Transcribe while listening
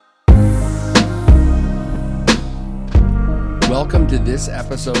Welcome to this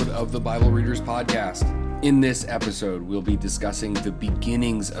episode of the Bible Readers Podcast. In this episode, we'll be discussing the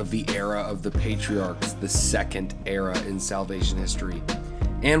beginnings of the era of the patriarchs, the second era in salvation history.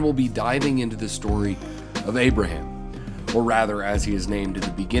 And we'll be diving into the story of Abraham, or rather, as he is named at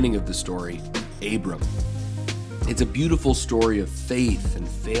the beginning of the story, Abram. It's a beautiful story of faith and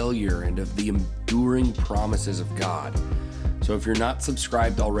failure and of the enduring promises of God. So if you're not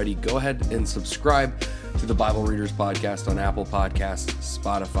subscribed already, go ahead and subscribe to the Bible Readers Podcast on Apple Podcasts,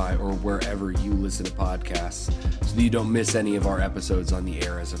 Spotify, or wherever you listen to podcasts so that you don't miss any of our episodes on the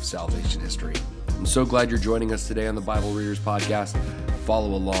eras of salvation history. I'm so glad you're joining us today on the Bible Readers Podcast.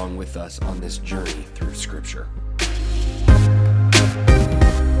 Follow along with us on this journey through Scripture.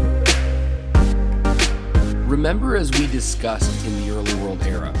 Remember, as we discussed in the early world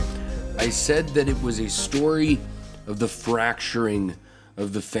era, I said that it was a story of the fracturing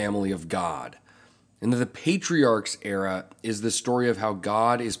of the family of God. And that the patriarchs era is the story of how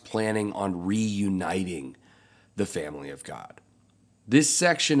God is planning on reuniting the family of God. This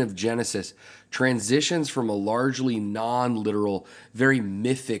section of Genesis transitions from a largely non-literal, very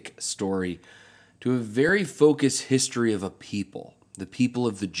mythic story to a very focused history of a people, the people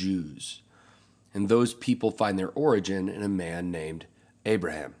of the Jews. And those people find their origin in a man named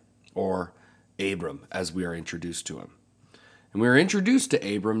Abraham, or Abram, as we are introduced to him. And we are introduced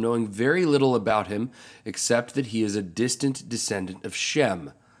to Abram knowing very little about him except that he is a distant descendant of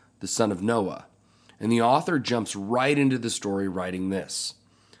Shem, the son of Noah. And the author jumps right into the story writing this.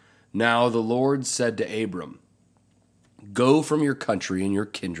 Now the Lord said to Abram, "Go from your country and your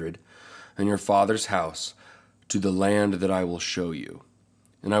kindred and your father's house to the land that I will show you.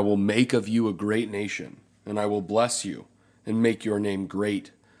 And I will make of you a great nation, and I will bless you and make your name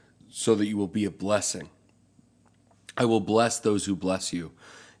great so that you will be a blessing. I will bless those who bless you,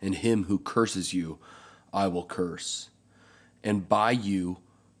 and him who curses you I will curse. And by you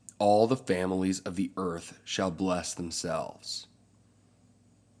all the families of the earth shall bless themselves."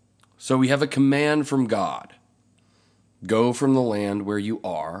 So we have a command from God. Go from the land where you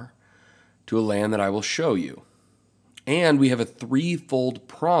are to a land that I will show you. And we have a threefold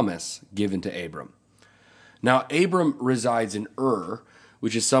promise given to Abram. Now Abram resides in Ur,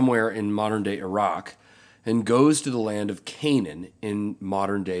 which is somewhere in modern-day Iraq, and goes to the land of Canaan in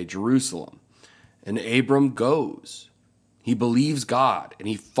modern-day Jerusalem. And Abram goes. He believes God, and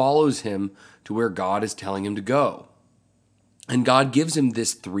he follows him to where God is telling him to go. And God gives him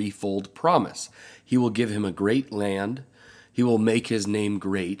this threefold promise. He will give him a great land, he will make his name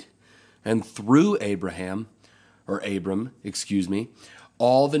great, and through Abram,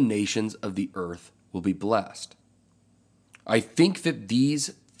 all the nations of the earth will be blessed. I think that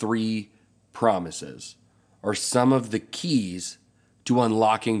these three promises are some of the keys to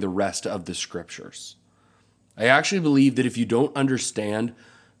unlocking the rest of the scriptures. I actually believe that if you don't understand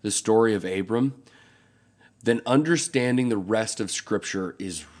the story of Abram, then understanding the rest of scripture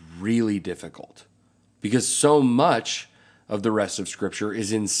is really difficult, because so much of the rest of scripture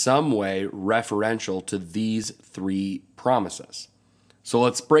is in some way referential to these three promises. So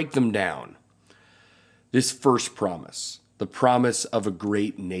let's break them down. This first promise, the promise of a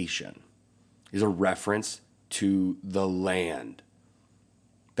great nation, is a reference to the land.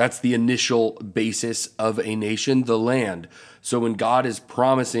 That's the initial basis of a nation, the land. So when God is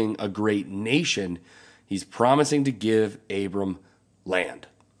promising a great nation, he's promising to give Abram land.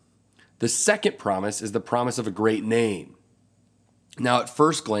 The second promise is the promise of a great name. Now, at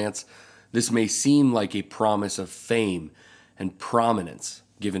first glance, this may seem like a promise of fame and prominence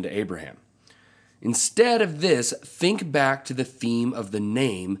given to Abraham. Instead of this, think back to the theme of the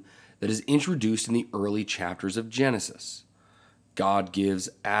name that is introduced in the early chapters of Genesis. God gives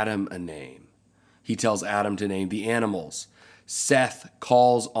Adam a name. He tells Adam to name the animals. Seth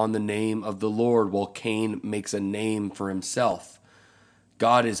calls on the name of the Lord while Cain makes a name for himself.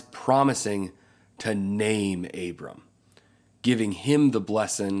 God is promising to name Abram, giving him the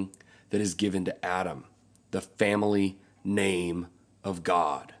blessing that is given to Adam, the family name of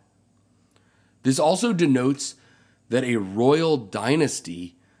God. This also denotes that a royal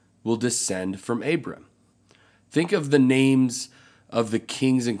dynasty will descend from Abram. Think of the names of the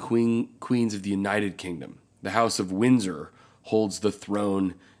kings and queens of the United Kingdom. The House of Windsor holds the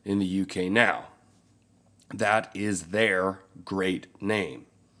throne in the UK now. That is their great name.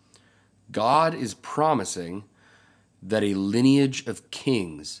 God is promising that a lineage of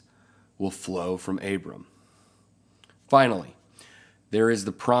kings will flow from Abram. Finally, there is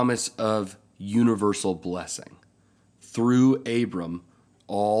the promise of universal blessing. Through Abram,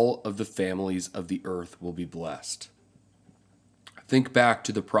 all of the families of the earth will be blessed. Think back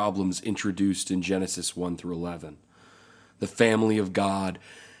to the problems introduced in Genesis 1 through 11. The family of God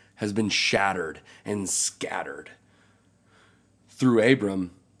has been shattered and scattered. Through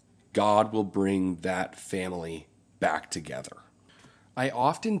Abram, God will bring that family back together. I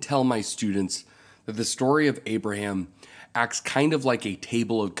often tell my students that the story of Abraham acts kind of like a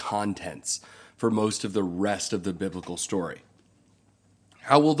table of contents for most of the rest of the biblical story.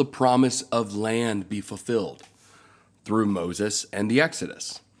 How will the promise of land be fulfilled? Through Moses and the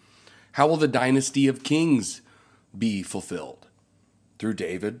Exodus. How will the dynasty of kings be fulfilled? Through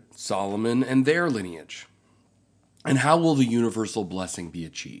David, Solomon, and their lineage. And how will the universal blessing be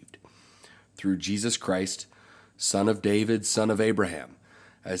achieved? Through Jesus Christ, son of David, son of Abraham,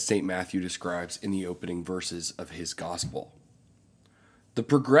 as St. Matthew describes in the opening verses of his gospel. The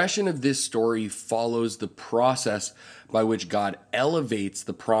progression of this story follows the process by which God elevates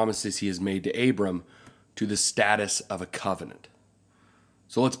the promises he has made to Abram to the status of a covenant.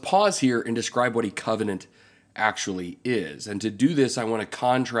 So let's pause here and describe what a covenant actually is. And to do this, I want to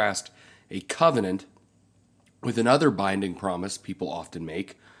contrast a covenant with another binding promise people often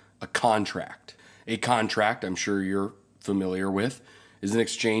make, a contract. A contract, I'm sure you're familiar with, is an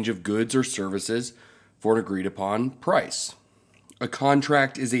exchange of goods or services for an agreed upon price. A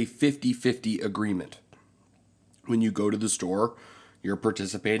contract is a 50-50 agreement. When you go to the store, you're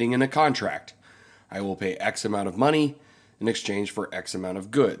participating in a contract. I will pay X amount of money in exchange for X amount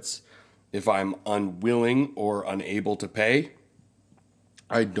of goods. If I'm unwilling or unable to pay,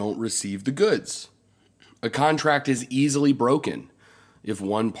 I don't receive the goods. A contract is easily broken if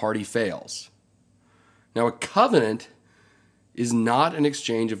one party fails. Now, a covenant is not an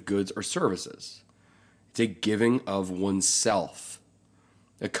exchange of goods or services. It's a giving of oneself.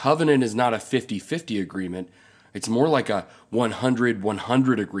 A covenant is not a 50-50 agreement. It's more like a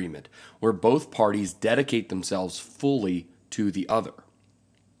 100-100 agreement where both parties dedicate themselves fully to the other.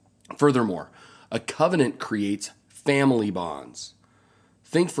 Furthermore, a covenant creates family bonds.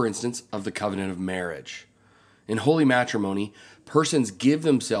 Think, for instance, of the covenant of marriage. In holy matrimony, persons give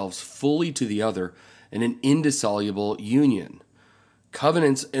themselves fully to the other in an indissoluble union.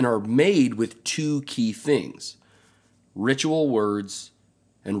 Covenants are made with two key things: ritual words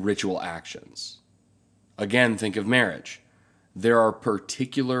and ritual actions. Again, think of marriage. There are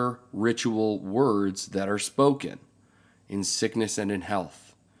particular ritual words that are spoken in sickness and in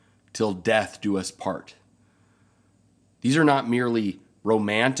health, till death do us part. These are not merely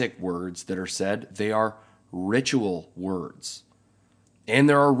romantic words that are said, they are ritual words. And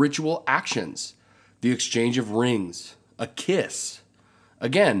there are ritual actions, the exchange of rings, a kiss.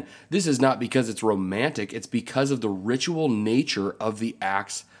 Again, this is not because it's romantic, it's because of the ritual nature of the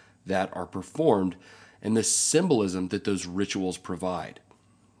acts that are performed and the symbolism that those rituals provide.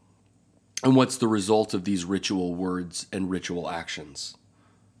 And what's the result of these ritual words and ritual actions?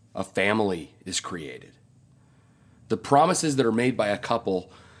 A family is created. The promises that are made by a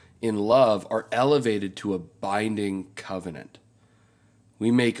couple in love are elevated to a binding covenant.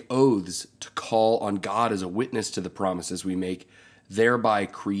 We make oaths to call on God as a witness to the promises we make, thereby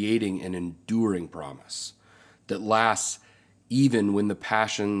creating an enduring promise that lasts even when the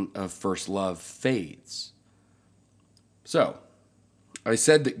passion of first love fades. So, I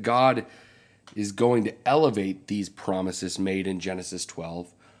said that God is going to elevate these promises made in Genesis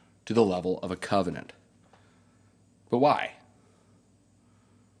 12 to the level of a covenant. But why?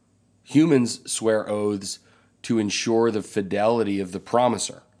 Humans swear oaths to ensure the fidelity of the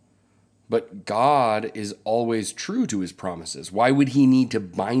promiser. But God is always true to his promises. Why would he need to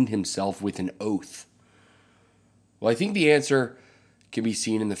bind himself with an oath? Well, I think the answer can be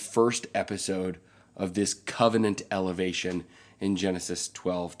seen in the first episode of this covenant elevation in Genesis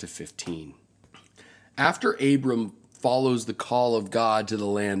 12 to 15. After Abram follows the call of God to the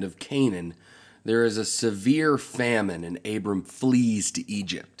land of Canaan, there is a severe famine and Abram flees to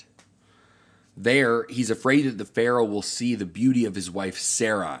Egypt. There, he's afraid that the Pharaoh will see the beauty of his wife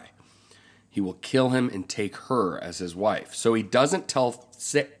Sarai. He will kill him and take her as his wife. So he doesn't tell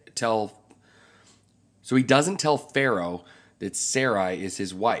Pharaoh that Sarai is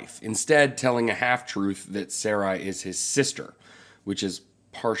his wife, instead telling a half-truth that Sarai is his sister, which is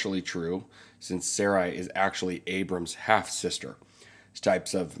partially true, since Sarai is actually Abram's half-sister. These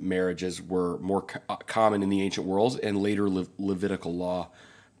types of marriages were more common in the ancient world, and later Levitical law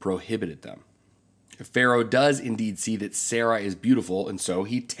prohibited them. Pharaoh does indeed see that Sarai is beautiful, and so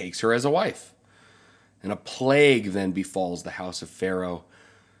he takes her as a wife. And a plague then befalls the house of Pharaoh,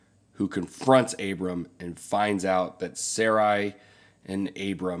 who confronts Abram and finds out that Sarai and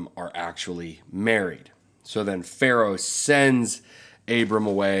Abram are actually married. So then Pharaoh sends Abram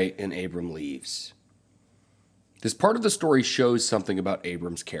away, and Abram leaves. This part of the story shows something about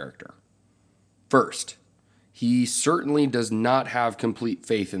Abram's character. First, he certainly does not have complete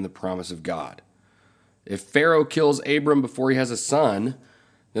faith in the promise of God. If Pharaoh kills Abram before he has a son,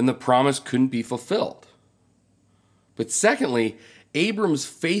 then the promise couldn't be fulfilled. But secondly, Abram's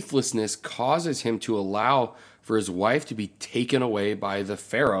faithlessness causes him to allow for his wife to be taken away by the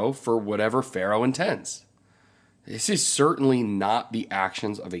Pharaoh for whatever Pharaoh intends. This is certainly not the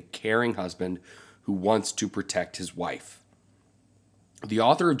actions of a caring husband who wants to protect his wife. The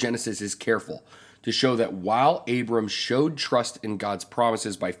author of Genesis is careful to show that while Abram showed trust in God's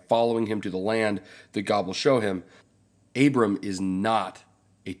promises by following him to the land that God will show him, Abram is not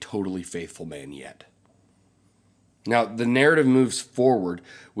a totally faithful man yet. Now, the narrative moves forward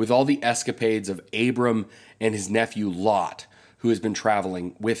with all the escapades of Abram and his nephew Lot, who has been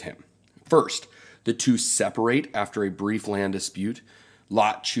traveling with him. First, the two separate after a brief land dispute.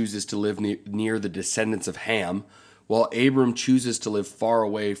 Lot chooses to live near the descendants of Ham, while Abram chooses to live far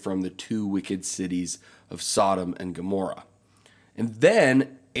away from the two wicked cities of Sodom and Gomorrah. And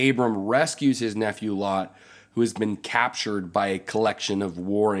then Abram rescues his nephew Lot, who has been captured by a collection of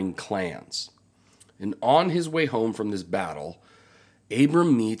warring clans. And on his way home from this battle,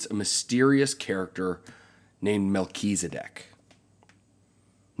 Abram meets a mysterious character named Melchizedek.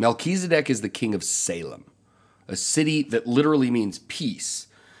 Melchizedek is the king of Salem, a city that literally means peace,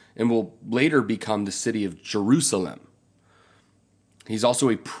 and will later become the city of Jerusalem. He's also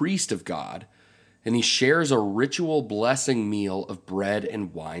a priest of God, and he shares a ritual blessing meal of bread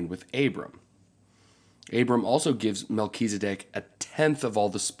and wine with Abram. Abram also gives Melchizedek a tenth of all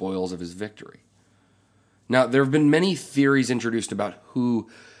the spoils of his victory. Now, there have been many theories introduced about who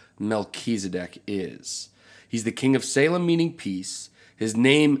Melchizedek is. He's the king of Salem, meaning peace. His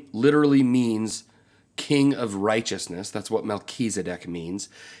name literally means king of righteousness. That's what Melchizedek means.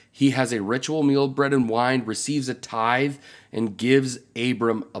 He has a ritual meal of bread and wine, receives a tithe, and gives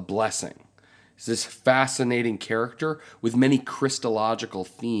Abram a blessing. He's this fascinating character with many Christological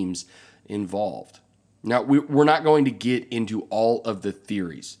themes involved. Now, we're not going to get into all of the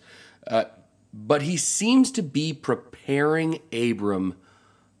theories, but he seems to be preparing Abram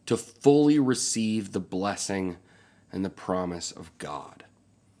to fully receive the blessing and the promise of God.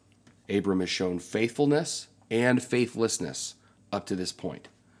 Abram has shown faithfulness and faithlessness up to this point.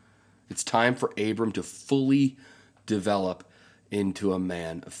 It's time for Abram to fully develop into a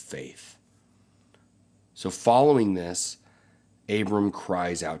man of faith. So following this, Abram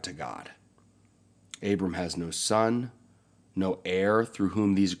cries out to God. Abram has no son, no heir through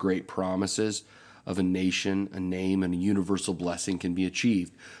whom these great promises of a nation, a name, and a universal blessing can be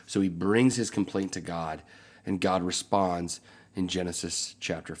achieved. So he brings his complaint to God, and God responds in Genesis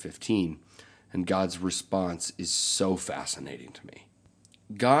chapter 15. And God's response is so fascinating to me.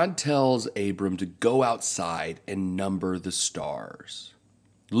 God tells Abram to go outside and number the stars.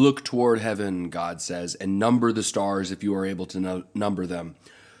 Look toward heaven, God says, and number the stars if you are able to number them.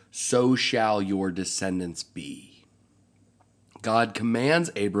 So shall your descendants be. God commands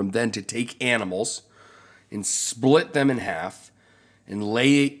Abram then to take animals and split them in half and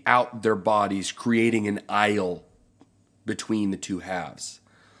lay out their bodies, creating an aisle between the two halves.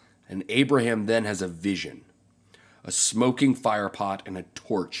 And Abraham then has a vision. A smoking firepot and a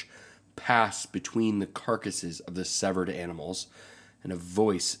torch pass between the carcasses of the severed animals, and a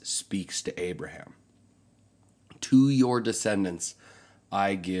voice speaks to Abraham. To your descendants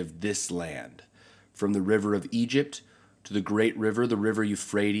I give this land, from the river of Egypt to the great river, the river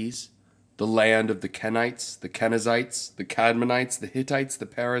Euphrates, the land of the Kenites, the Kenizzites, the Cadmonites, the Hittites, the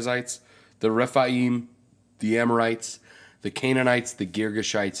Perizzites, the Rephaim, the Amorites, the Canaanites, the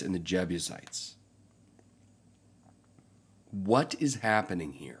Girgashites, and the Jebusites. What is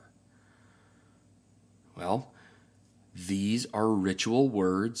happening here? Well, these are ritual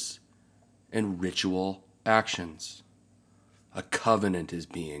words and ritual actions. A covenant is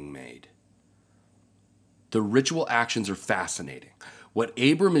being made. The ritual actions are fascinating. What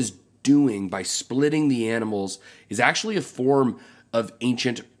Abram is doing by splitting the animals is actually a form of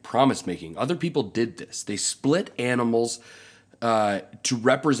ancient promise making. Other people did this. They split animals to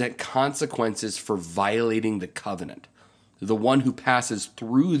represent consequences for violating the covenant. The one who passes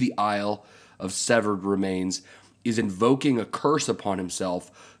through the aisle of severed remains is invoking a curse upon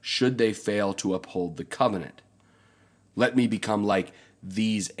himself should they fail to uphold the covenant. Let me become like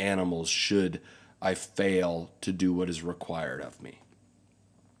these animals should I fail to do what is required of me.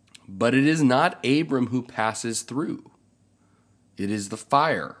 But it is not Abram who passes through. It is the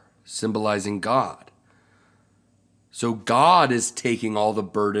fire, symbolizing God. So God is taking all the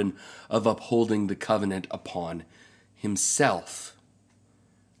burden of upholding the covenant upon himself.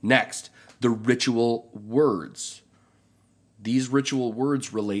 Next, the ritual words. These ritual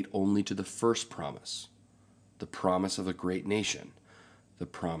words relate only to the first promise. the promise of a great nation, the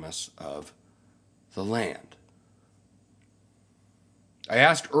promise of the land. I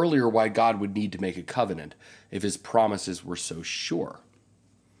asked earlier why God would need to make a covenant if his promises were so sure.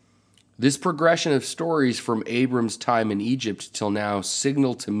 This progression of stories from Abram's time in Egypt till now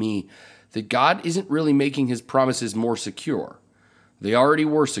signal to me that God isn't really making his promises more secure. They already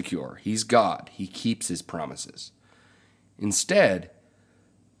were secure. He's God. He keeps his promises. Instead,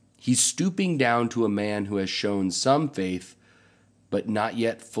 he's stooping down to a man who has shown some faith, but not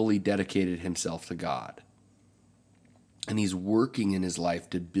yet fully dedicated himself to God. And he's working in his life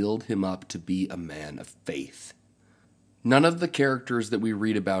to build him up to be a man of faith. None of the characters that we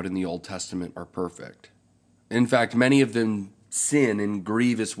read about in the Old Testament are perfect. In fact, many of them sin in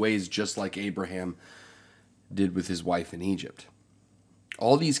grievous ways, just like Abraham did with his wife in Egypt.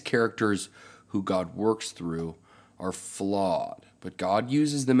 All these characters who God works through are flawed, but God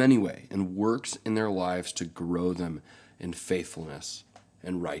uses them anyway and works in their lives to grow them in faithfulness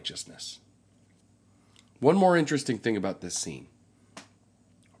and righteousness. One more interesting thing about this scene.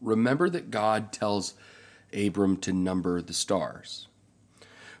 Remember that God tells Abram to number the stars.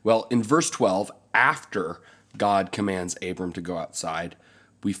 Well, in verse 12, after God commands Abram to go outside,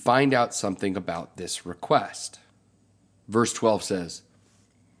 we find out something about this request. Verse 12 says,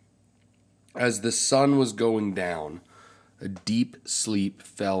 "As the sun was going down, a deep sleep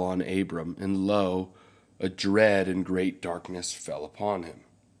fell on Abram, and lo, a dread and great darkness fell upon him."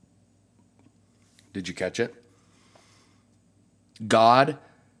 Did you catch it? God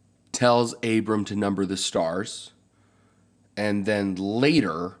tells Abram to number the stars, and then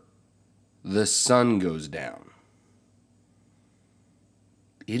later, the sun goes down.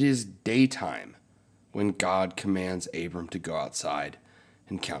 It is daytime when God commands Abram to go outside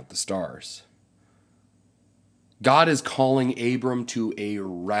and count the stars. God is calling Abram to a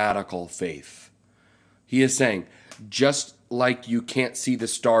radical faith. He is saying, just like you can't see the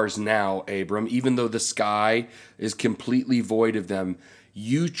stars now, Abram, even though the sky is completely void of them,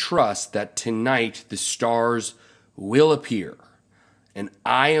 you trust that tonight the stars will appear. And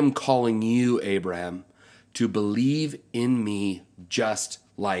I am calling you, Abraham, to believe in me just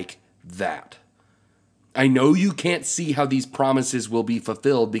like that. I know you can't see how these promises will be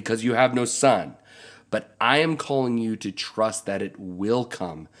fulfilled because you have no son, but I am calling you to trust that it will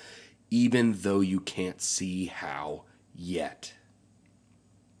come, even though you can't see how yet.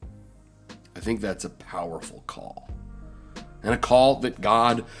 I think that's a powerful call, and a call that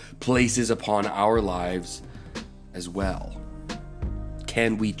God places upon our lives as well.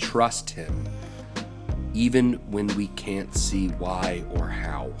 Can we trust him even when we can't see why or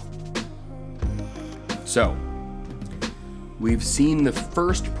how? So, we've seen the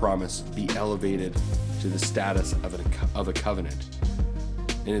first promise be elevated to the status of a covenant.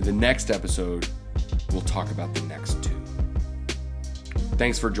 And in the next episode, we'll talk about the next two.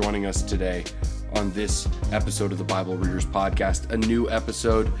 Thanks for joining us today on this episode of the Bible Readers Podcast. A new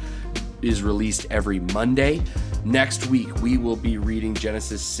episode is released every Monday. Next week, we will be reading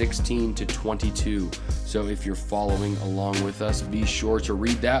Genesis 16 to 22. So if you're following along with us, be sure to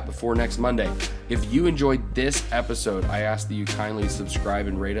read that before next Monday. If you enjoyed this episode, I ask that you kindly subscribe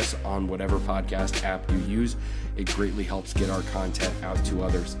and rate us on whatever podcast app you use. It greatly helps get our content out to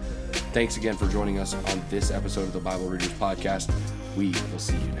others. Thanks again for joining us on this episode of the Bible Readers Podcast. We will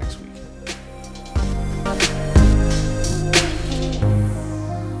see you next week.